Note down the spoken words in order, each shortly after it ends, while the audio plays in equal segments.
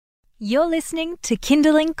You're listening to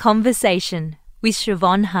Kindling Conversation with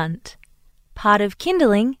Siobhan Hunt, part of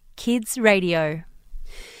Kindling Kids Radio.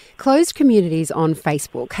 Closed communities on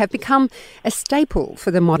Facebook have become a staple for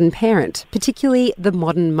the modern parent, particularly the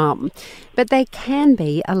modern mum, but they can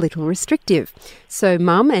be a little restrictive. So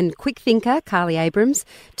mum and quick thinker Carly Abrams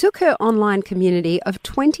took her online community of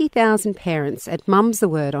 20,000 parents at Mum's the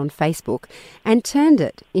Word on Facebook and turned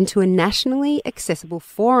it into a nationally accessible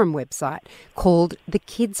forum website called The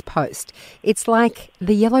Kids Post. It's like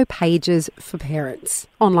the Yellow Pages for parents,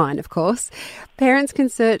 online of course. Parents can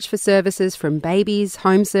search for services from babies,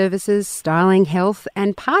 home services, styling, health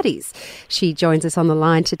and parties. She joins us on the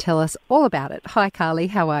line to tell us all about it. Hi Carly,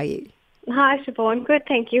 how are you? Hi Siobhan, good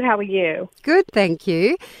thank you. How are you? Good, thank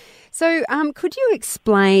you. So could you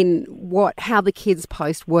explain how the Kids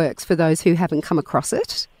Post works for those who haven't come across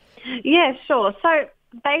it? Yeah, sure. So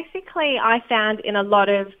basically I found in a lot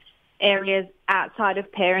of areas outside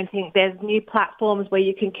of parenting, there's new platforms where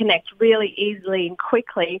you can connect really easily and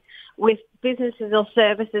quickly with businesses or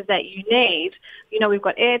services that you need. You know, we've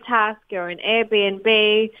got Airtasker and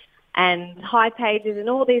Airbnb and hipages and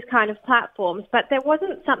all these kind of platforms, but there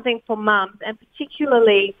wasn't something for mums and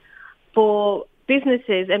particularly for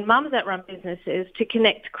businesses and mums that run businesses to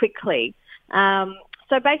connect quickly.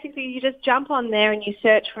 So basically you just jump on there and you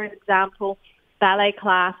search, for example, ballet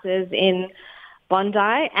classes in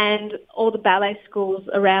Bondi, and all the ballet schools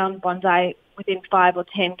around Bondi within 5 or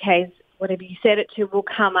 10 Ks, whatever you set it to, will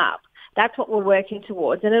come up. That's what we're working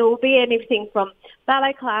towards. And it will be anything from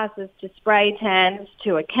ballet classes to spray tans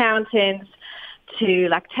to accountants to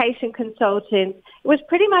lactation consultants. It was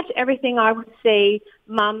pretty much everything I would see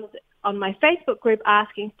mums on my Facebook group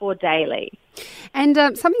asking for daily. And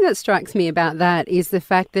something that strikes me about that is the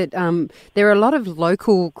fact that there are a lot of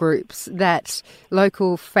local Facebook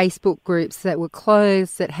groups that were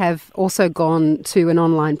closed that have also gone to an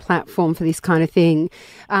online platform for this kind of thing,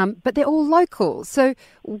 but they're all local. So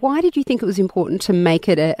why did you think it was important to make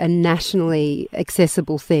it a nationally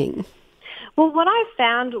accessible thing? Well, what I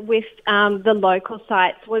found with the local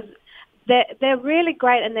sites was that they're really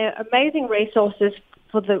great and they're amazing resources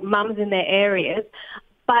for the mums in their areas.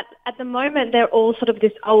 But at the moment, they're all sort of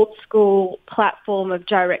this old school platform of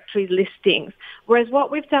directory listings. Whereas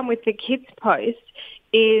what we've done with the Kids Post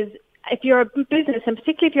is if you're a business, and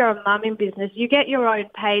particularly if you're a mum in business, you get your own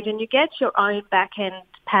page and you get your own back-end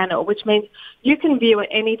panel, which means you can view at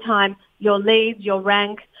any time your leads, your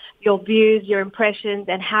rank, your views, your impressions,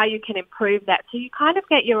 and how you can improve that. So you kind of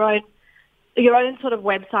get your own sort of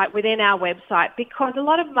website within our website, because a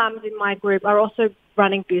lot of mums in my group are also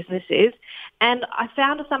running businesses, and I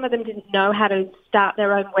found some of them didn't know how to start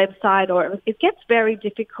their own website, or it gets very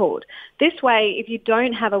difficult. This way, if you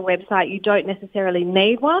don't have a website, you don't necessarily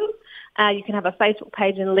need one. You can have a Facebook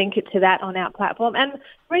page and link it to that on our platform. And the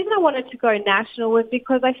reason I wanted to go national was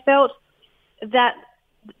because I felt that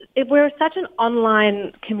we're such an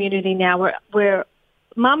online community now where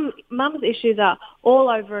mums' issues are all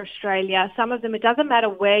over Australia. Some of them, it doesn't matter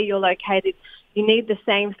where you're located, you need the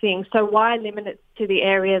same thing. So why limit it to the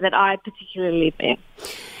area that I particularly live in?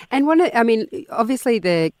 And obviously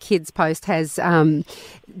the Kids Post has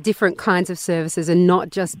different kinds of services and not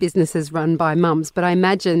just businesses run by mums, but I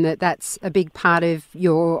imagine that that's a big part of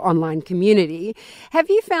your online community. Have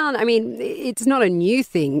you found, it's not a new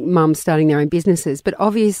thing, mums starting their own businesses, but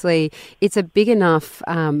obviously it's a big enough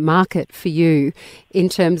market for you in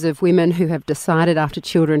terms of women who have decided after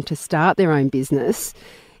children to start their own business.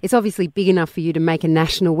 It's obviously big enough for you to make a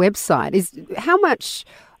national website. How much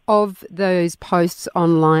of those posts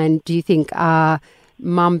online do you think are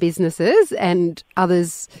mum businesses and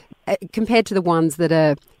others compared to the ones that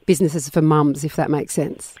are businesses for mums, if that makes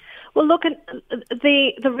sense? Well, look,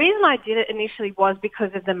 the reason I did it initially was because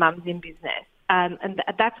of the mums in business, and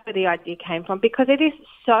that's where the idea came from, because it is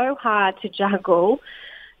so hard to juggle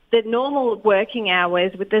the normal working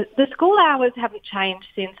hours with the school hours haven't changed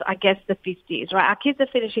since, I guess, the 50s, right? Our kids are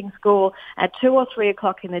finishing school at 2 or 3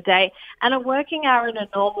 o'clock in the day, and a working hour in a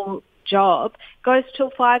normal job goes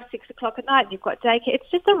till 5, 6 o'clock at night. You've got daycare.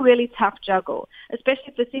 It's just a really tough juggle,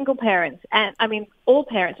 especially for single parents, and all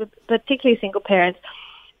parents, but particularly single parents.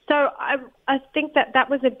 So I think that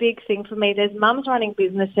was a big thing for me. There's mums running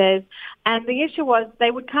businesses, and the issue was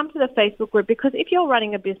they would come to the Facebook group, because if you're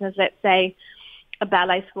running a business, let's say a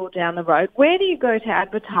ballet school down the road, where do you go to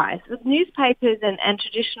advertise? With newspapers and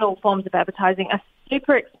traditional forms of advertising are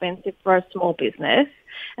super expensive for a small business.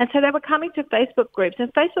 And so they were coming to Facebook groups,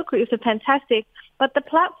 and Facebook groups are fantastic, but the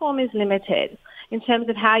platform is limited in terms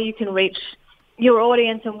of how you can reach your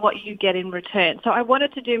audience and what you get in return. So I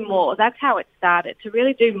wanted to do more. That's how it started, to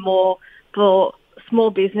really do more for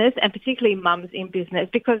small business, and particularly mums in business,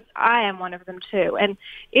 because I am one of them too. And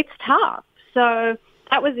it's tough. So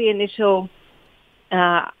that was the initial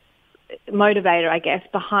motivator, I guess,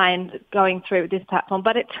 behind going through this platform.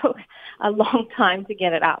 But it took a long time to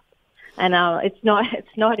get it up. And it's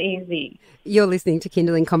not easy. You're listening to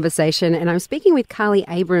Kindling Conversation, and I'm speaking with Carly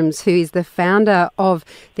Abrams, who is the founder of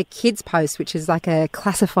the Kids Post, which is like a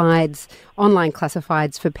online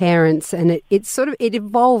classifieds for parents. And it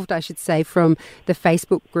evolved, I should say, from the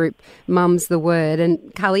Facebook group Mum's the Word.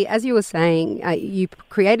 And Carly, as you were saying, you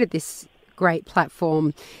created this great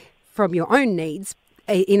platform from your own needs.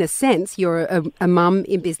 In a sense, you're a mum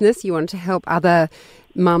in business. You wanted to help other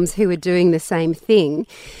mums who are doing the same thing.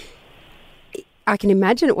 I can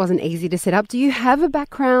imagine it wasn't easy to set up. Do you have a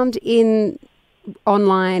background in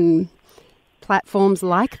online platforms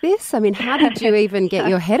like this? I mean, how did you even get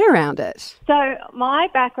your head around it? So my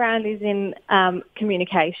background is in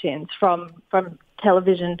communications, from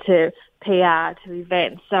television to PR to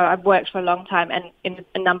events. So I've worked for a long time and in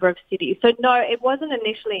a number of cities. So no, it wasn't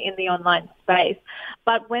initially in the online space.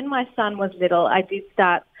 But when my son was little, I did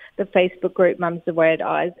start the Facebook group Mum's the Word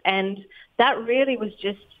Oz, and that really was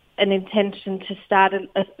just an intention to start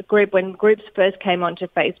a group when groups first came onto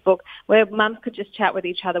Facebook, where mums could just chat with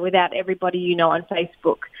each other without everybody on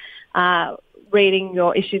Facebook reading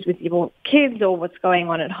your issues with your kids or what's going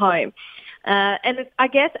on at home. And I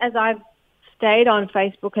guess as I've stayed on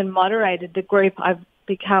Facebook and moderated the group, I've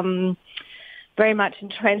become very much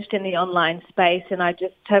entrenched in the online space, and I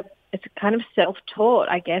just have, it's kind of self-taught,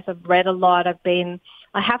 I guess. I've read a lot.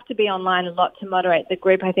 I have to be online a lot to moderate the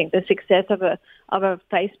group. I think the success of a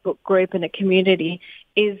Facebook group and a community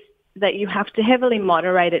is that you have to heavily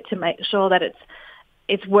moderate it to make sure that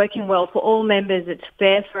it's working well for all members, it's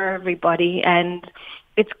fair for everybody, and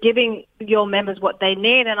it's giving your members what they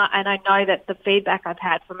need. And I know that the feedback I've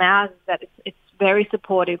had from ours is that it's very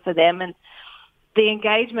supportive for them. And the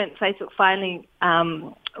engagement, Facebook finally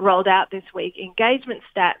rolled out this week, engagement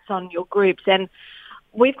stats on your groups, and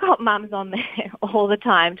we've got mums on there all the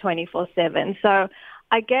time, 24/7. So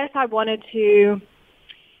I guess I wanted to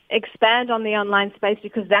expand on the online space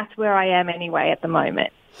because that's where I am anyway at the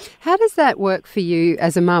moment. How does that work for you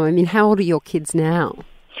as a mum? I mean, how old are your kids now?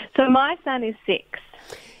 So my son is 6.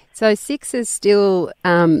 So 6 is still,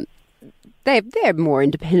 they're more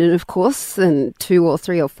independent, of course, than 2 or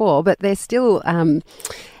 3 or 4, but they're still,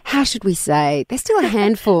 how should we say, they're still a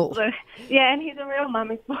handful. Yeah, and he's a real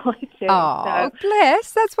mummy's boy too. Oh, so,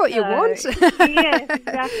 bless! That's what you want. Yes,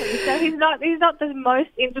 exactly. So he's not the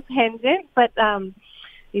most independent, but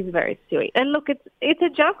he's very sweet. And look, it's a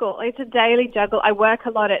juggle. It's a daily juggle. I work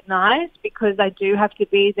a lot at night because I do have to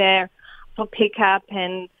be there for pickup,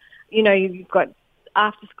 and you've got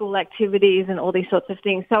after school activities and all these sorts of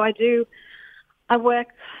things. So I work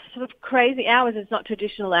sort of crazy hours. It's not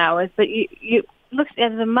traditional hours, but you look,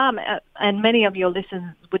 as a mum, and many of your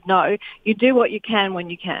listeners would know, you do what you can when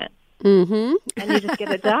you can. Mm-hmm. And you just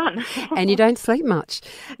get it done. And you don't sleep much.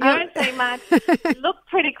 You don't sleep much. You look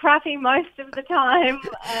pretty crappy most of the time.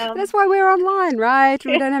 That's why we're online, right?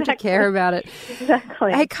 We don't have to care about it.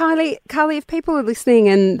 Exactly. Hey, Carly, if people are listening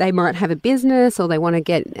and they might have a business or they want to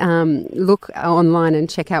get look online and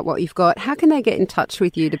check out what you've got, how can they get in touch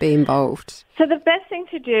with you to be involved? So the best thing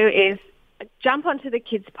to do is jump onto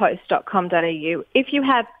thekidspost.com.au. If you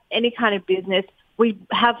have any kind of business, we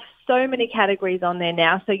have so many categories on there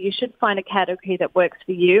now, so you should find a category that works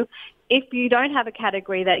for you. If you don't have a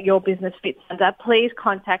category that your business fits under, please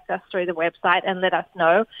contact us through the website and let us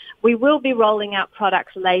know. We will be rolling out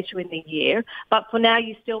products later in the year, but for now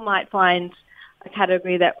you still might find a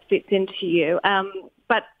category that fits into you.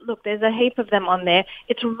 But look, there's a heap of them on there.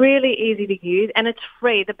 It's really easy to use and it's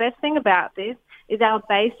free. The best thing about this is our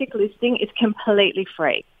basic listing is completely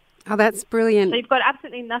free. Oh, that's brilliant. So you've got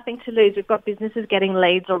absolutely nothing to lose. We've got businesses getting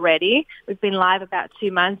leads already. We've been live about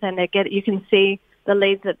 2 months and you can see the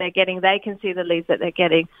leads that they're getting. They can see the leads that they're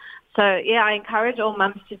getting. So, yeah, I encourage all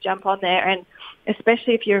mums to jump on there, and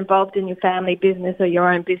especially if you're involved in your family business or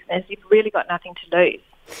your own business, you've really got nothing to lose.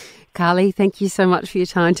 Carly, thank you so much for your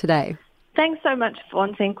time today. Thanks so much,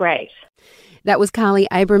 Vaughan. It's been great. That was Carly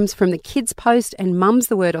Abrams from the Kids Post and Mum's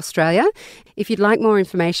the Word Australia. If you'd like more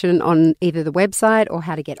information on either the website or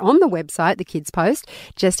how to get on the website, the Kids Post,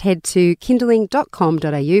 just head to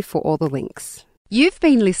kindling.com.au for all the links. You've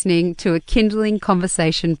been listening to a Kindling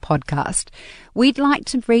Conversation podcast. We'd like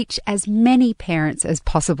to reach as many parents as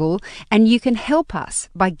possible, and you can help us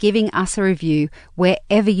by giving us a review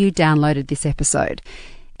wherever you downloaded this episode.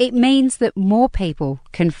 It means that more people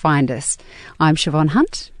can find us. I'm Siobhan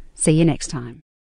Hunt. See you next time.